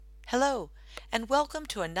Hello, and welcome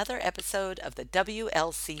to another episode of the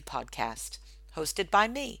WLC podcast, hosted by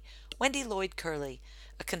me, Wendy Lloyd Curley,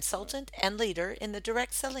 a consultant and leader in the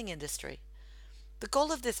direct selling industry. The goal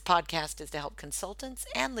of this podcast is to help consultants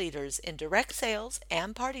and leaders in direct sales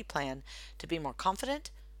and party plan to be more confident,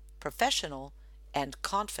 professional, and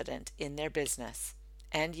confident in their business.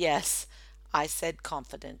 And yes, I said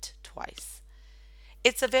confident twice.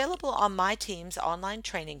 It's available on my team's online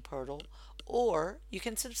training portal, or you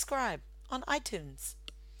can subscribe on iTunes.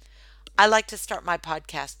 I like to start my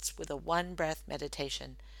podcasts with a one breath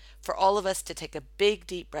meditation for all of us to take a big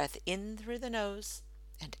deep breath in through the nose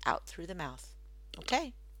and out through the mouth.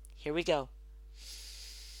 Okay, here we go.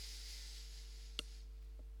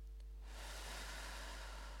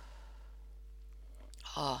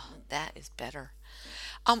 Oh, that is better.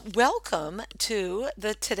 Welcome to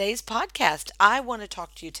the today's podcast. I want to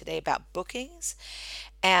talk to you today about bookings,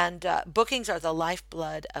 and bookings are the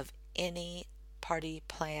lifeblood of any party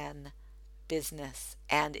plan business.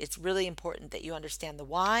 And it's really important that you understand the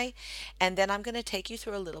why. And then I'm going to take you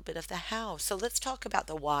through a little bit of the how. So let's talk about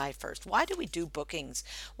the why first. Why do we do bookings?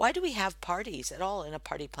 Why do we have parties at all in a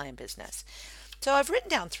party plan business? So I've written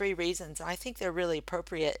down three reasons, and I think they're really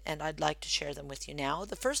appropriate, and I'd like to share them with you now.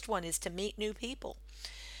 The first one is to meet new people.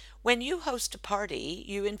 When you host a party,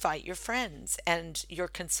 you invite your friends, and your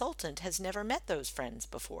consultant has never met those friends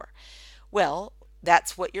before. Well,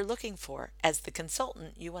 that's what you're looking for. As the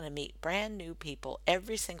consultant, you want to meet brand new people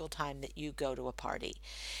every single time that you go to a party.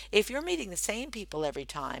 If you're meeting the same people every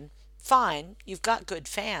time, fine, you've got good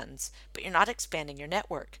fans, but you're not expanding your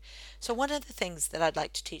network. So, one of the things that I'd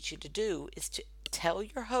like to teach you to do is to tell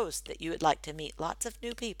your host that you would like to meet lots of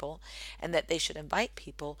new people and that they should invite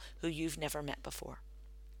people who you've never met before.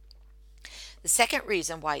 The second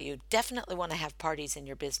reason why you definitely want to have parties in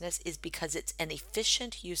your business is because it's an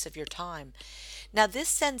efficient use of your time. Now, this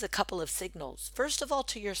sends a couple of signals. First of all,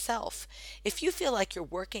 to yourself. If you feel like you're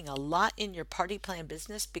working a lot in your party plan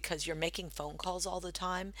business because you're making phone calls all the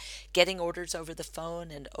time, getting orders over the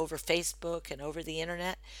phone and over Facebook and over the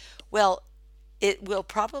internet, well, it will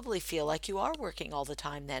probably feel like you are working all the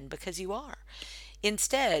time then because you are.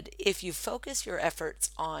 Instead, if you focus your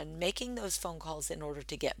efforts on making those phone calls in order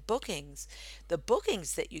to get bookings, the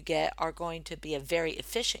bookings that you get are going to be a very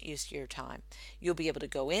efficient use of your time. You'll be able to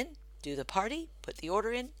go in, do the party, put the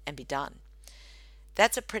order in, and be done.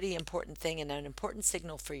 That's a pretty important thing and an important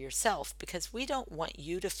signal for yourself because we don't want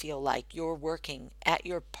you to feel like you're working at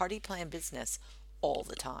your party plan business all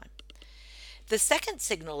the time. The second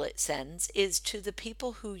signal it sends is to the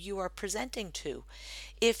people who you are presenting to.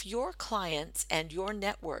 If your clients and your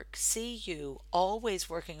network see you always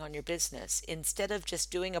working on your business instead of just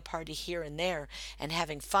doing a party here and there and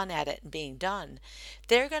having fun at it and being done,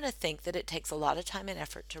 they're going to think that it takes a lot of time and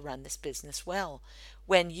effort to run this business well.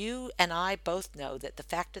 When you and I both know that the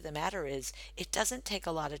fact of the matter is it doesn't take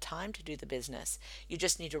a lot of time to do the business. You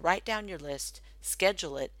just need to write down your list,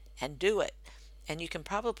 schedule it, and do it. And you can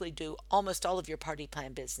probably do almost all of your party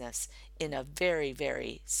plan business in a very,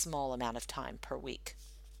 very small amount of time per week.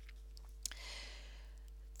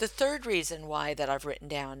 The third reason why that I've written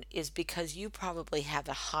down is because you probably have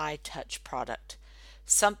a high touch product,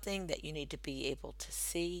 something that you need to be able to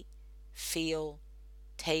see, feel,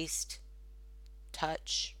 taste,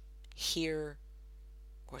 touch, hear,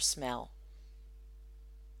 or smell.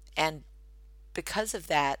 And because of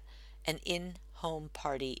that, an in-home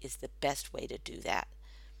party is the best way to do that.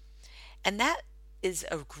 And that is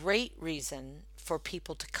a great reason for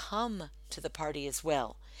people to come to the party as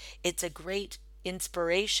well. It's a great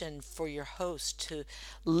inspiration for your host to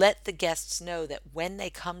let the guests know that when they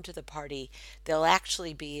come to the party, they'll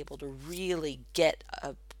actually be able to really get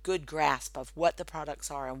a good grasp of what the products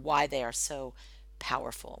are and why they are so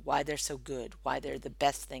powerful, why they're so good, why they're the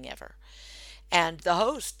best thing ever. And the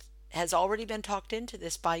host has already been talked into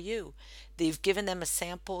this by you. You've given them a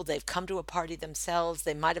sample, they've come to a party themselves,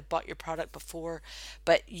 they might have bought your product before,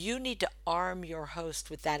 but you need to arm your host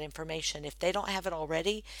with that information. If they don't have it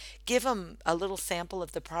already, give them a little sample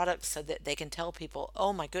of the product so that they can tell people,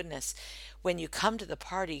 oh my goodness, when you come to the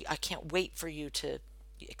party, I can't wait for you to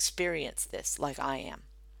experience this like I am.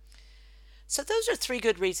 So those are three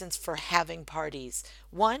good reasons for having parties.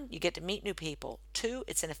 One, you get to meet new people. Two,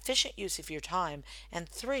 it's an efficient use of your time. And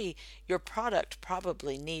three, your product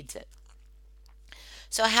probably needs it.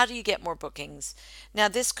 So how do you get more bookings? Now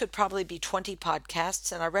this could probably be 20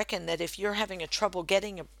 podcasts, and I reckon that if you're having a trouble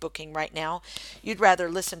getting a booking right now, you'd rather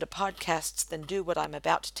listen to podcasts than do what I'm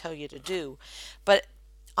about to tell you to do. But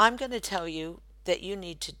I'm going to tell you that you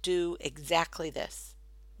need to do exactly this.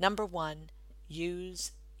 Number one,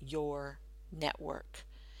 use your network.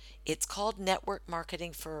 It's called network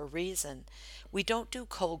marketing for a reason. We don't do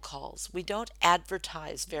cold calls. We don't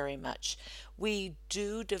advertise very much. We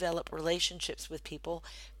do develop relationships with people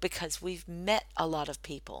because we've met a lot of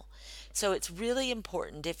people. So it's really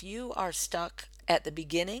important. If you are stuck at the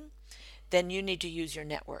beginning, then you need to use your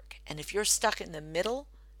network. And if you're stuck in the middle,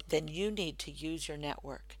 then you need to use your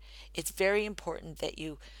network. It's very important that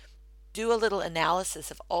you do a little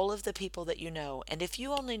analysis of all of the people that you know. And if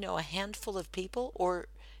you only know a handful of people, or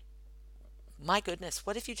my goodness,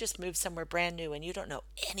 what if you just moved somewhere brand new and you don't know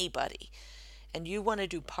anybody and you want to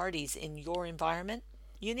do parties in your environment?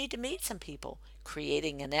 You need to meet some people,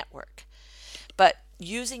 creating a network. But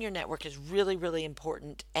using your network is really, really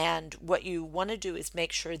important. And what you want to do is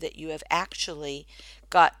make sure that you have actually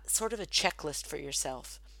got sort of a checklist for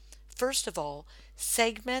yourself. First of all,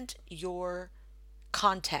 segment your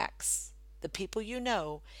contacts, the people you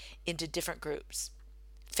know, into different groups: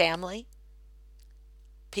 family,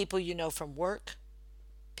 people you know from work,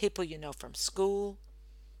 people you know from school,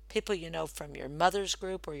 people you know from your mother's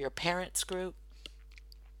group or your parents' group,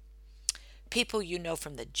 people you know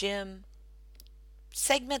from the gym.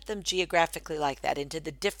 Segment them geographically like that into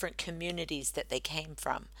the different communities that they came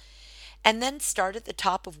from. And then start at the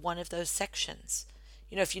top of one of those sections.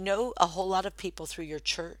 If you know a whole lot of people through your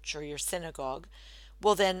church or your synagogue,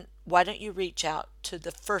 well, then why don't you reach out to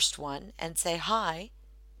the first one and say, "Hi,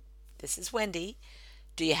 this is Wendy.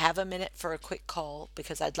 Do you have a minute for a quick call?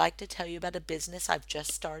 Because I'd like to tell you about a business I've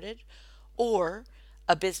just started, or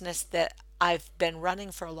a business that I've been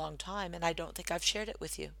running for a long time and I don't think I've shared it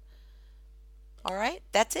with you." All right,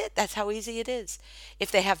 that's it. That's how easy it is.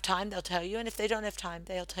 If they have time, they'll tell you. And if they don't have time,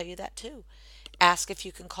 they'll tell you that too. Ask if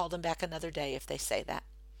you can call them back another day if they say that.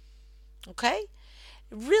 Okay?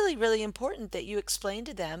 Really, really important that you explain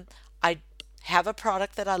to them, I have a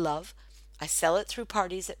product that I love. I sell it through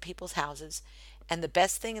parties at people's houses. And the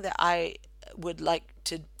best thing that I would like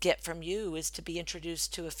to get from you is to be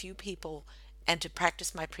introduced to a few people and to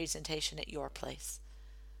practice my presentation at your place.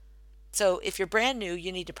 So if you're brand new,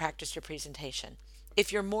 you need to practice your presentation.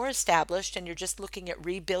 If you're more established and you're just looking at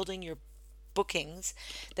rebuilding your bookings,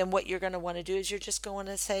 then what you're going to want to do is you're just going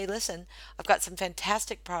to say, "Listen, I've got some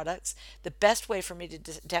fantastic products. The best way for me to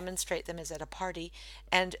demonstrate them is at a party,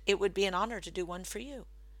 and it would be an honor to do one for you."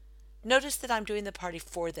 Notice that I'm doing the party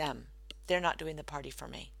for them. They're not doing the party for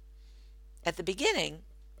me. At the beginning,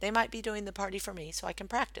 they might be doing the party for me so I can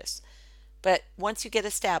practice. But once you get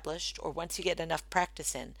established, or once you get enough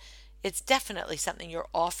practice in, it's definitely something you're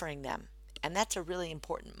offering them. And that's a really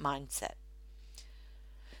important mindset.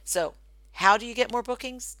 So, how do you get more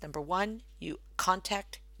bookings? Number one, you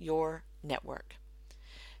contact your network.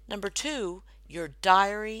 Number two, your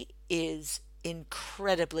diary is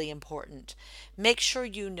incredibly important. Make sure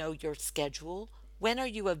you know your schedule. When are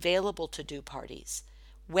you available to do parties?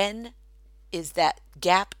 When is that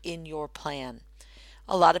gap in your plan?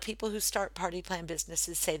 A lot of people who start party plan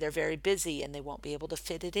businesses say they're very busy and they won't be able to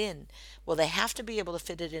fit it in. Well, they have to be able to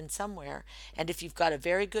fit it in somewhere. And if you've got a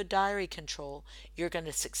very good diary control, you're going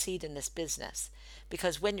to succeed in this business.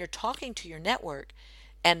 Because when you're talking to your network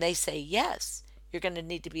and they say yes, you're going to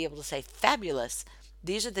need to be able to say, "Fabulous.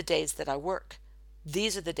 These are the days that I work.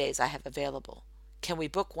 These are the days I have available. Can we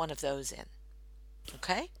book one of those in?"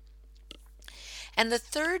 Okay? And the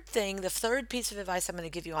third piece of advice I'm going to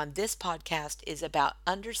give you on this podcast is about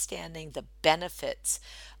understanding the benefits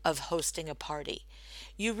of hosting a party.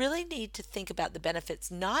 You really need to think about the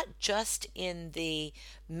benefits, not just in the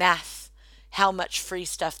math, how much free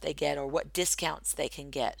stuff they get or what discounts they can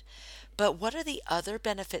get, but what are the other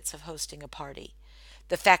benefits of hosting a party?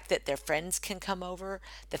 The fact that their friends can come over,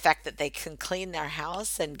 the fact that they can clean their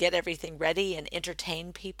house and get everything ready and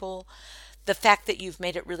entertain people, the fact that you've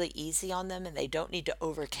made it really easy on them and they don't need to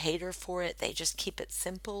over cater for it, they just keep it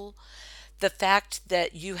simple. The fact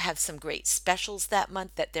that you have some great specials that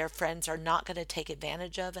month that their friends are not going to take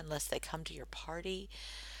advantage of unless they come to your party.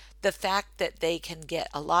 The fact that they can get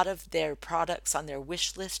a lot of their products on their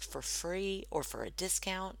wish list for free or for a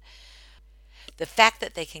discount. The fact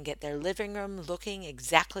that they can get their living room looking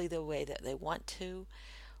exactly the way that they want to,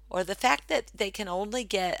 or the fact that they can only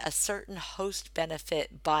get a certain host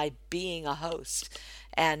benefit by being a host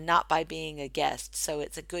and not by being a guest. So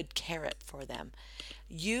it's a good carrot for them.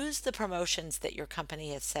 Use the promotions that your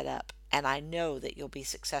company has set up, and I know that you'll be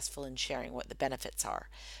successful in sharing what the benefits are.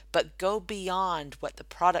 But go beyond what the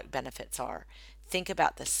product benefits are. Think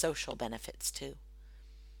about the social benefits too.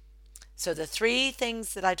 So the three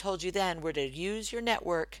things that I told you then were to use your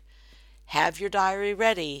network, have your diary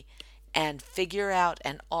ready, and figure out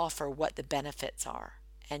and offer what the benefits are.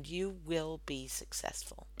 And you will be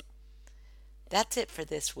successful. That's it for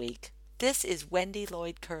this week. This is Wendy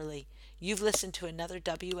Lloyd Curley. You've listened to another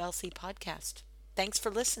WLC podcast. Thanks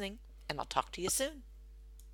for listening, and I'll talk to you soon.